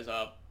you guys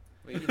up.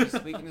 We can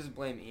just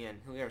blame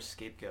Ian. He'll be our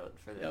scapegoat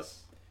for this. Yep.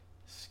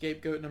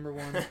 Scapegoat number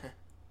 1.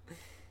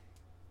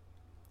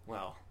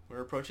 Wow,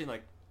 we're approaching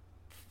like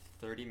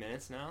 30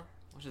 minutes now,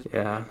 which is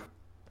Yeah. a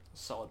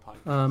solid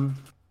podcast.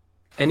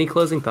 Any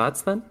closing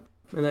thoughts then,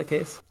 in that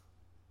case?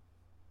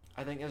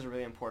 I think it's a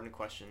really important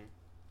question.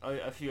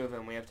 A few of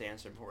them we have to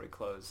answer before we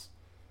close.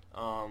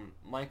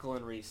 Michael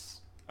and Reece,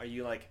 are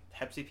you like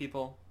Pepsi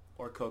people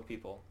or Coke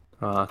people?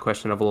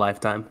 Question of a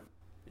lifetime.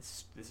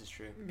 This is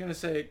true. I'm gonna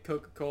say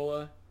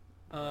Coca-Cola.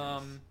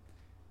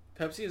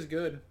 Pepsi is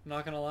good,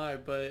 not gonna lie,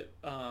 but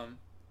I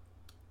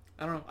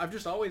don't know. I've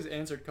just always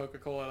answered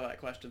Coca-Cola to that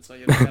question, so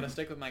gotta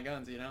stick with my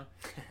guns,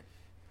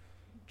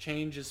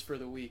 Change is for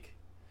the weak.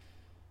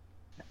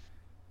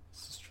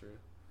 This is true.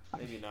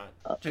 Maybe not.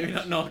 Maybe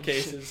not in all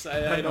cases.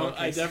 I don't.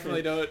 I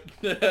definitely don't.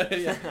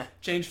 Yeah.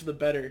 Change for the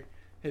better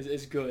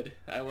is good.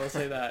 I will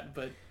say that,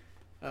 but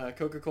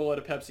Coca-Cola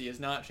to Pepsi is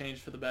not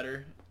changed for the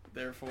better.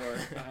 Therefore,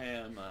 I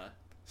am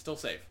still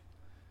safe.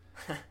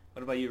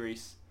 What about you,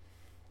 Reece?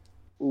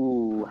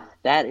 Ooh,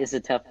 that is a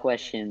tough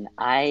question.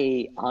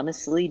 I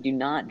honestly do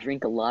not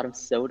drink a lot of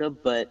soda,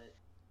 but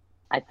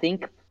I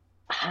think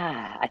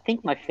I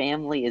think my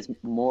family is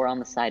more on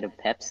the side of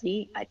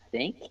Pepsi, I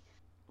think.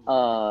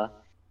 Uh,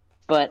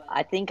 but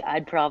I think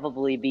I'd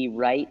probably be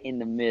right in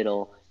the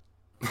middle.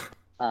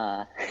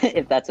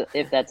 If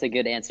that's a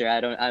good answer.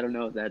 I don't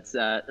know if that's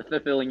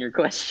fulfilling your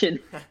question.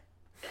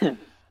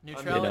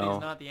 Neutrality You know,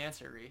 is not the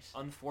answer, Reese.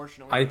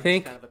 Unfortunately, I it's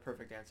think- kind of the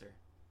perfect answer.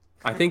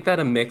 I think that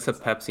a mix of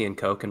Pepsi and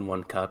Coke in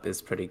one cup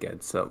is pretty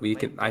good. So we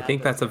can. I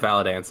think that's a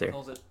valid He answer.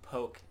 calls it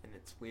poke, and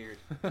it's weird.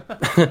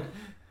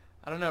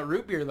 I don't know.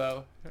 Root beer,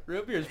 though.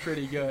 Root beer is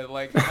pretty good.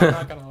 Like, I'm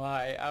not going to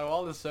lie. Out of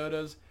all the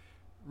sodas,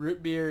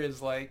 root beer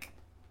is like,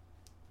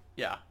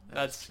 yeah,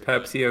 that's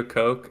Pepsi or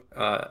Coke?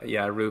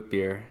 Yeah, root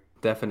beer,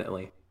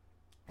 definitely.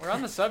 We're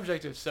on the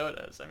subject of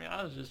sodas. I mean,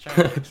 I was just trying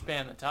to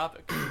expand the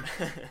topic.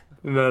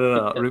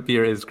 No. Root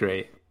beer is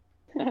great.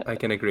 I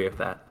can agree with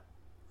that.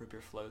 Root beer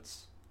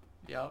floats.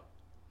 Yep.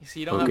 You see,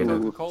 you don't Oh, have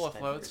goodness. Coca-Cola Standard.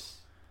 floats.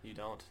 You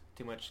don't.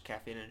 Too much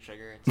caffeine and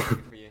sugar. It's not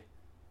good for you.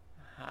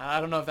 I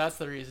don't know if that's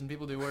the reason.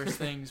 People do worse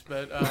things,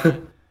 but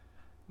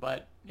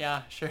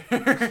yeah, sure.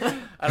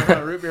 I don't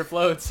know. Root beer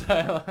floats.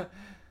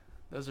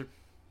 Those are,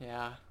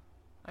 yeah.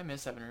 I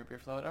miss having a root beer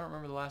float. I don't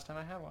remember the last time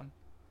I had one.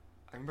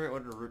 I remember I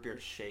ordered a root beer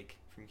shake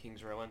from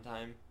King's Row one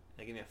time.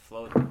 They gave me a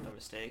float by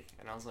mistake,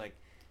 and I was like,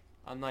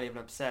 I'm not even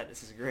upset.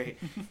 This is great.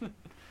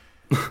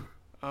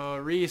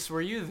 Reese,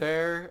 were you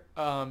there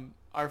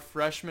our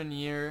freshman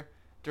year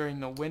during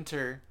the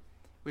winter?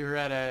 We were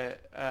at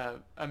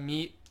a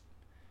meet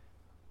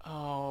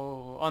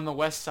on the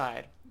west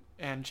side,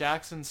 and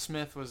Jackson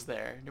Smith was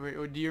there.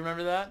 Do you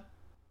remember that?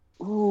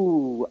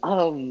 Ooh,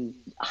 I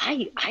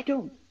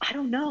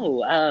don't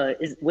know.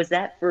 Was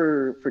that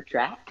for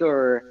track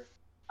or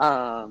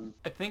I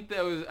think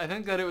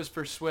that it was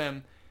for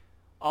swim.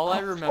 All I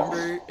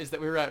remember is that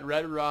we were at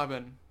Red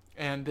Robin,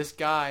 and this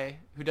guy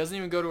who doesn't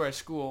even go to our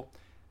school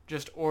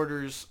just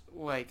orders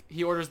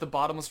the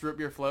bottomless root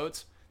beer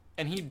floats,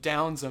 and he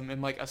downs them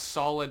in like a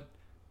solid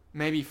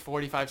maybe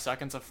 45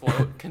 seconds of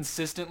float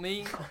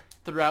consistently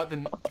throughout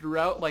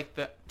like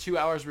the 2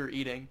 hours we were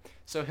eating.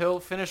 So he'll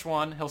finish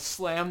one, he'll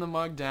slam the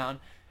mug down,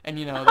 and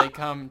they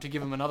come to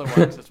give him another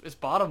one because it's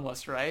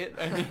bottomless, right?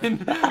 I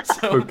mean,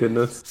 Oh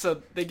goodness.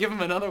 so they give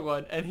him another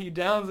one, and he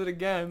downs it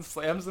again,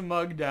 slams the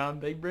mug down.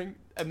 They're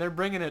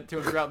bringing it to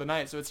him throughout the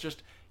night. So it's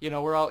just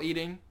we're all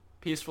eating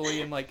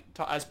peacefully and like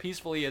as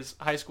peacefully as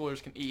high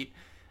schoolers can eat,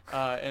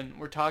 and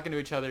we're talking to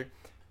each other.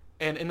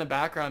 And in the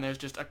background, there's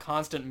just a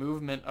constant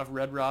movement of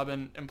Red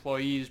Robin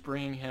employees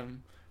bringing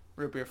him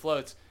root beer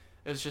floats.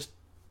 It's just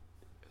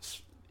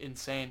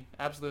insane,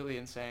 absolutely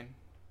insane.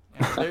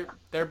 And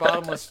their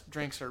bottomless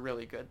drinks are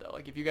really good though.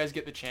 Like if you guys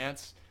get the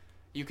chance,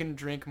 you can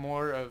drink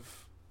more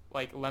of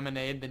like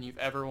lemonade than you've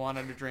ever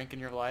wanted to drink in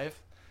your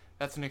life.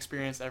 That's an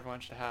experience everyone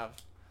should have.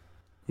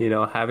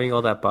 Having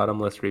all that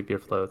bottomless root beer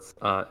floats,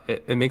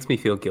 it makes me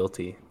feel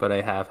guilty, but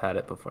I have had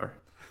it before.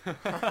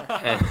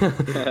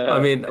 I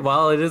mean,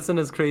 while it isn't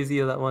as crazy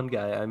as that one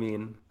guy, I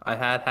mean, I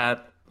had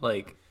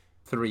like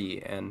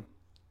 3, and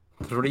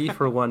 3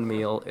 for one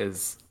meal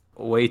is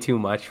way too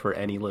much for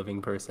any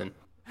living person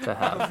to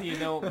How have. do you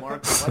know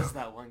Mark was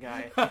that one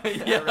guy?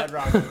 Yeah. Red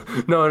Robin.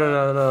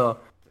 No.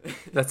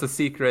 That's a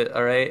secret,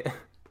 all right?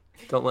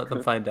 Don't let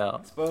them find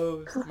out.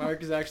 Exposed.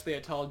 Mark is actually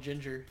a tall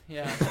ginger.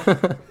 Yeah.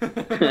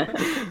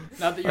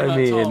 Not that I you're not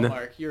mean, tall,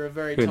 Mark. You're a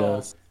very who tall,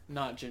 knows?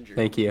 not ginger.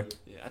 Thank you.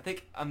 Yeah, I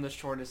think I'm the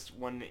shortest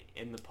one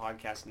in the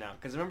podcast now.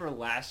 Because remember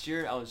last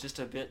year, I was just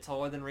a bit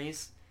taller than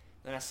Reese.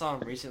 Then I saw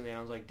him recently, and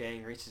I was like,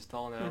 dang, Reese is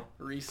tall now.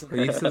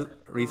 Recently.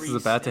 Reese is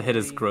about to hit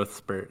his Recently. growth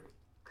spurt.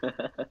 I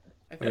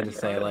I'm think gonna he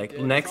say, already like, did.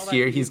 It's all next that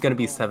year he's gonna be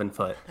beautiful- 7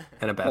 foot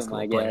and a Oh basketball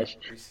my player. gosh,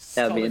 Reese is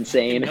that'd be Solid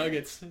insane. Chicken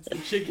nuggets. It's the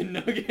chicken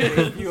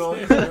nuggets. You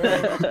always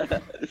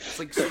right. It's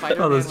like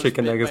Spider-Man All those was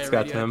chicken bit nuggets by a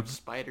got to him. radioactive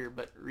spider,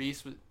 but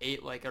Reese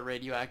ate like a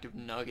radioactive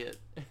nugget.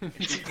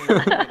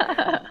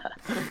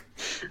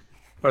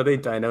 Are they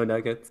dino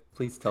nuggets?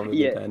 Please tell me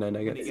Yeah. they're dino When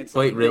he nuggets. gets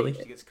Wait, on really?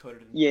 He gets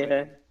coated in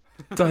Yeah,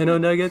 Dino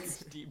nuggets?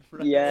 Deep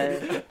fried.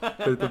 yeah.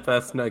 They're the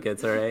best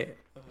nuggets, alright?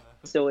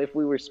 So if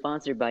we were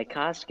sponsored by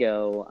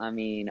Costco, I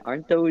mean,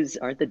 aren't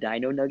the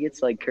Dino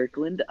Nuggets like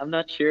Kirkland? I'm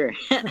not sure.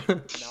 Now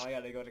I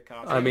gotta go to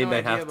Costco. I mean, no they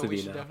idea, have but to we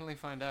be should now. definitely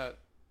find out.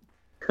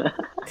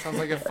 Sounds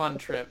like a fun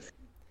trip.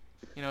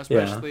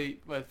 Especially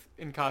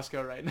in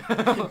Costco right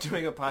now.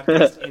 Doing a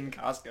podcast in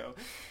Costco.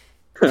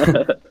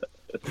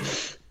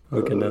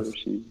 Oh, goodness.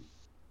 shoot.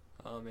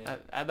 Oh man.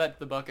 Add that to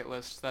the bucket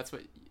list. That's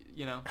what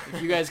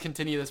if you guys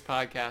continue this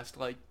podcast,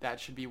 like that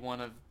should be one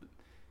of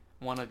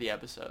the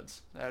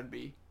episodes. That would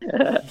be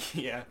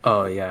Yeah.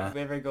 Oh, yeah. If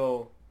we ever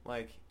go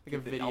like Like a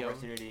get the video.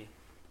 opportunity,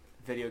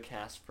 video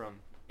cast from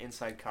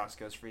inside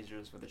Costco's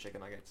freezers with the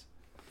chicken nuggets.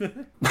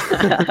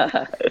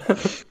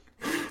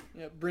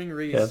 yeah. Bring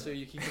Reese Yeah. so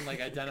you can like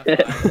identify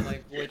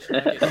like which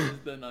nugget is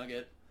the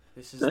nugget.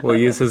 This is We'll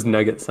use his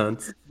nugget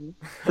sense.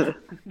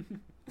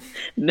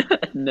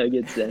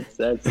 Nugget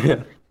sense.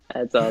 Yeah.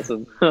 That's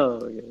awesome. Oh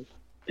my gosh.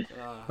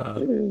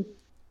 uh,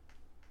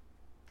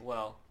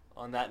 well,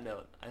 on that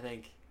note, I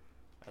think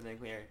I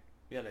think we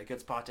had a good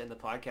spot to end the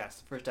podcast.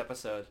 The first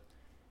episode,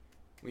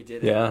 we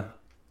did it. Yeah,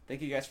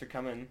 Thank you guys for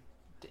coming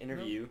to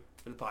interview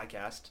for the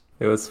podcast.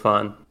 it was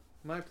fun.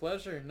 My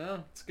pleasure.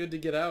 No, it's good to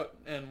get out,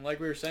 and like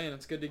we were saying,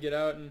 it's good to get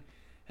out and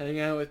hang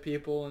out with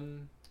people,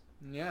 and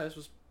yeah, this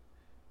was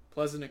a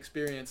pleasant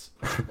experience.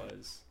 It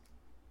was.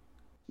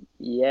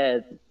 Yeah,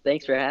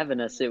 thanks for having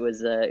us. It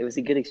was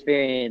a good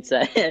experience.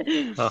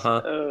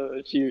 Uh-huh.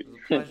 Oh shoot.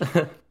 It was a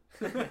pleasure.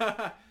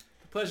 The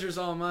pleasure's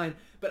all mine.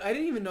 But I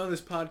didn't even know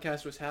this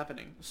podcast was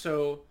happening.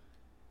 So,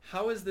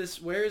 how is this?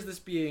 Where is this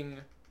being?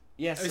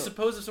 Yeah, I so,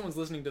 suppose if someone's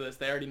listening to this,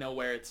 they already know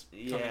where it's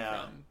coming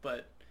Yeah. from.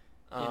 But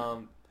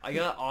I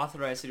got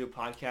authorized to do a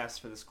podcast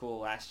for the school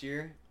last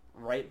year,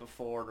 right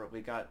before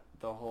we got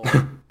the whole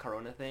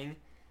Corona thing.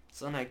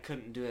 So then I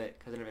couldn't do it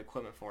because I didn't have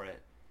equipment for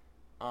it.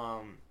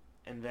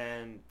 And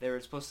then they were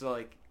supposed to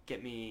like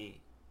get me.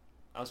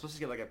 I was supposed to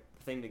get like a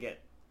thing to get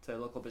to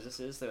local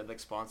businesses that would like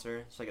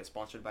sponsor. So I get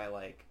sponsored by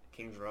like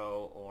Kings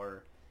Row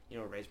or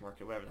Ray's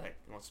Market, whatever the heck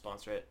wants to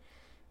sponsor it.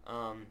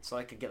 So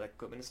I could get like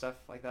equipment and stuff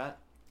like that.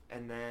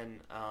 And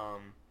then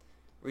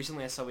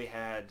recently I saw we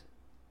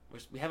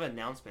have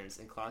announcements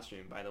in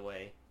classroom. By the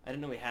way, I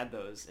didn't know we had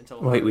those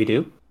until Wait, we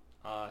do?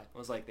 it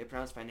was like they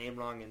pronounced my name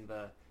wrong in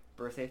the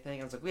birthday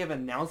thing. I was like, we have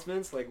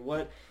announcements? Like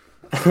what?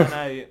 And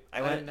I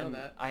went didn't know and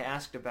that. I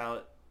asked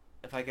about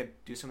if I could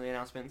do some of the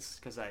announcements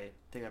because I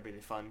think that'd be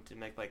really fun to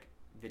make like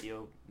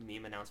video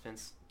meme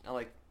announcements. Not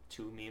like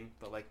too meme,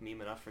 but like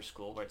meme enough for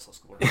school where it's still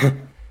school.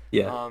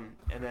 Yeah.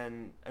 And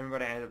then I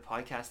remembered I had a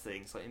podcast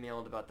thing, so I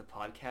emailed about the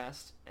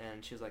podcast,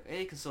 and she was like,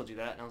 "Hey, you can still do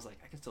that." And I was like,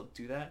 "I can still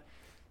do that."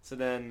 So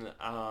then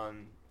I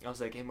was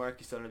like, "Hey, Mark,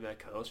 you still want to be a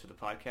co-host for the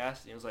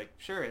podcast?" And he was like,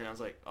 "Sure." And I was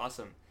like,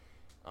 "Awesome."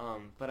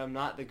 But I'm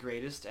not the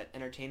greatest at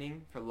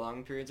entertaining for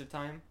long periods of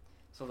time.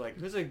 So I was like,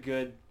 who's a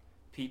good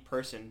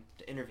person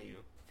to interview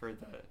for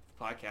the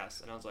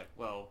podcast? And I was like,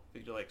 well,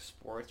 we could do like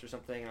sports or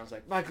something. And I was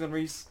like, Michael and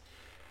Reece.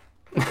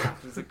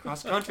 It's a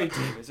cross-country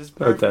team. It's just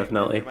perfect.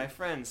 Definitely. They're my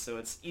friends, so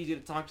it's easy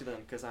to talk to them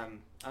because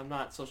I'm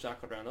not social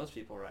awkward around those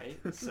people, right?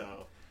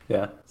 So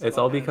Yeah. It's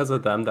all because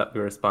of them that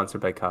we were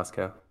sponsored by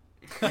Costco.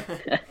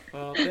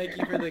 well, thank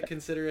you for the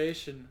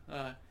consideration.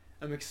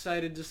 I'm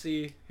excited to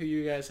see who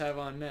you guys have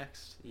on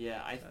next.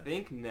 yeah, I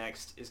think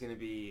next is going to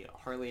be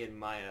Harley and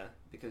Maya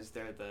because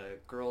they're the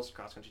girls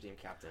cross-country team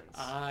captains.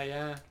 Ah,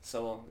 yeah.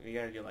 So we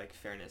got to do like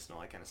fairness and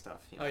all that kind of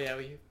stuff. Oh, yeah,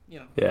 we,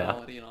 Yeah.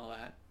 quality and all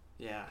that.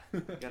 Yeah,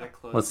 gotta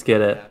close. Let's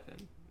get it.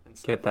 And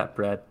stuff. Get that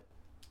bread.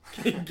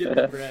 Get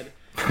the bread.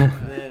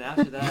 And then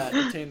after that,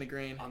 Retain the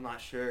grain. I'm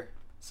not sure.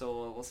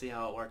 So we'll see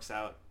how it works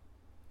out.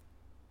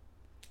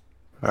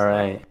 All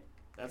right.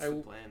 That's the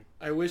plan.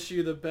 I wish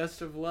you the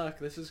best of luck.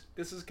 This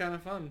is kind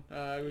of fun. I'm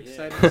Yeah.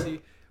 excited to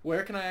see.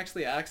 Where can I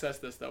actually access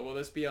this though? Will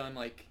this be on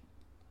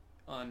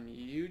on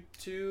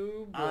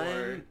YouTube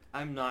or?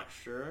 I'm not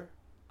sure.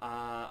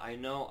 I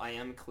know I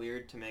am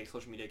cleared to make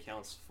social media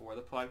accounts for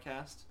the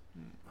podcast.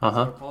 So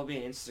Uh-huh. there'll probably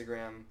be an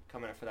Instagram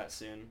coming up for that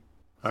soon.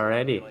 So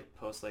Alrighty. I'll, like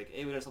post like,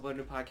 hey, we just uploaded a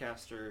new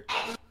podcast or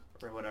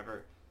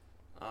whatever.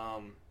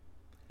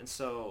 And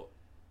so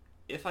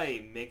if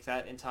I make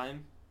that in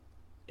time,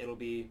 it'll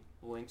be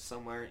linked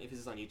somewhere. If this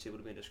is on YouTube, it'll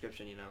be in the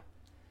description,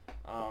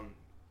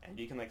 and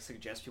you can like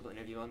suggest people to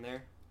interview on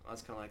there.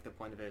 That's kind of like the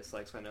point of it. It's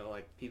like so I know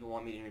like people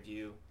want me to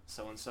interview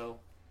so and so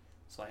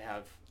I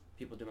have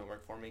people do my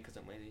work for me because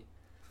I'm lazy.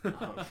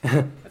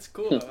 That's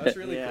cool though. That's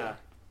really yeah. cool.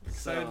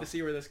 Excited So- to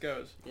see where this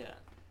goes. Yeah,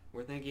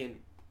 we're thinking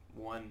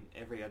one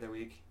every other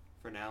week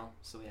for now,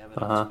 so we have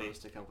Uh-huh. enough space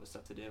to come up with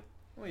stuff to do.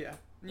 Oh yeah,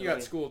 and you Really?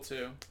 got school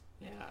too.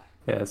 Yeah.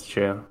 Yeah, it's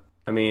true.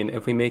 I mean,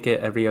 if we make it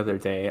every other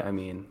day, I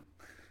mean,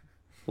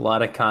 a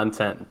lot of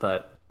content,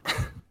 but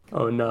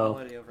oh no.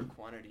 Quality over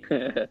quantity.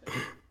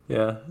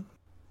 Yeah.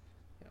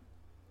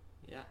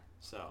 Yeah.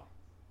 So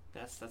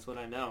that's what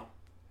I know.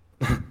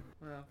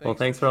 Well,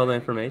 thanks for all the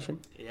information.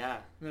 Yeah.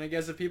 I mean, I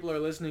guess if people are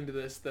listening to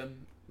this,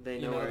 then They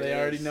know where they it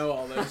already is. know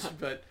all this.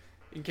 But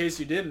in case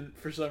you didn't,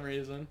 for some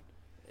reason,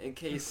 In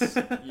case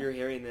you're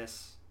hearing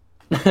this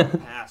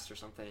past or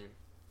something.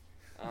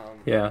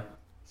 Yeah.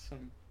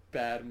 some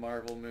bad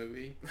Marvel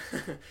movie.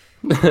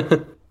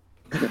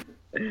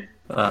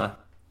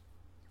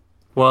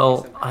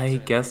 Well, I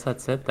guess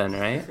that's it then,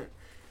 right?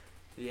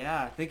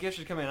 Yeah. Thank you guys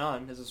for coming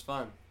on. This was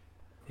fun.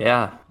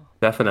 Yeah,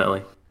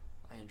 definitely.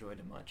 I enjoyed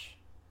it much.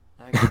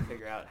 Now I gotta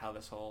figure out how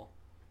this whole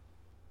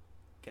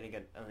getting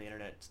it on the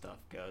internet stuff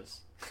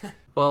goes.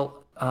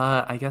 Well,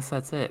 I guess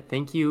that's it.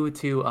 Thank you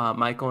to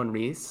Michael and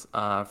Reece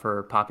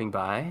for popping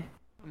by.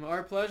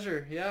 Our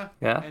pleasure. Yeah.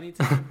 Yeah.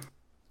 Anytime.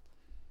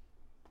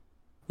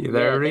 You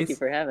there, Yeah, Reece? thank you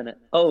for having it.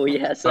 Oh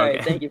yeah, sorry.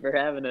 Okay. Thank you for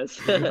having us.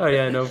 Oh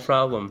yeah, no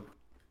problem.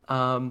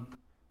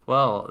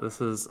 Well,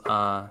 this is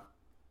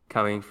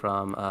coming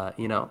from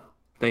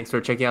thanks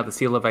for checking out the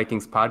Seal of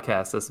Vikings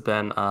podcast. This has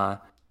been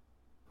our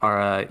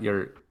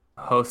your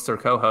hosts or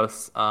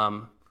co-hosts,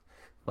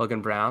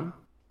 Logan Brown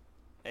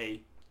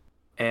Hey.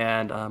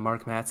 and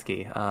Marc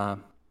Matzke.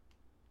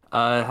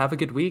 Have a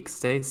good week,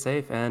 stay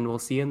safe, and we'll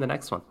see you in the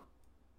next one.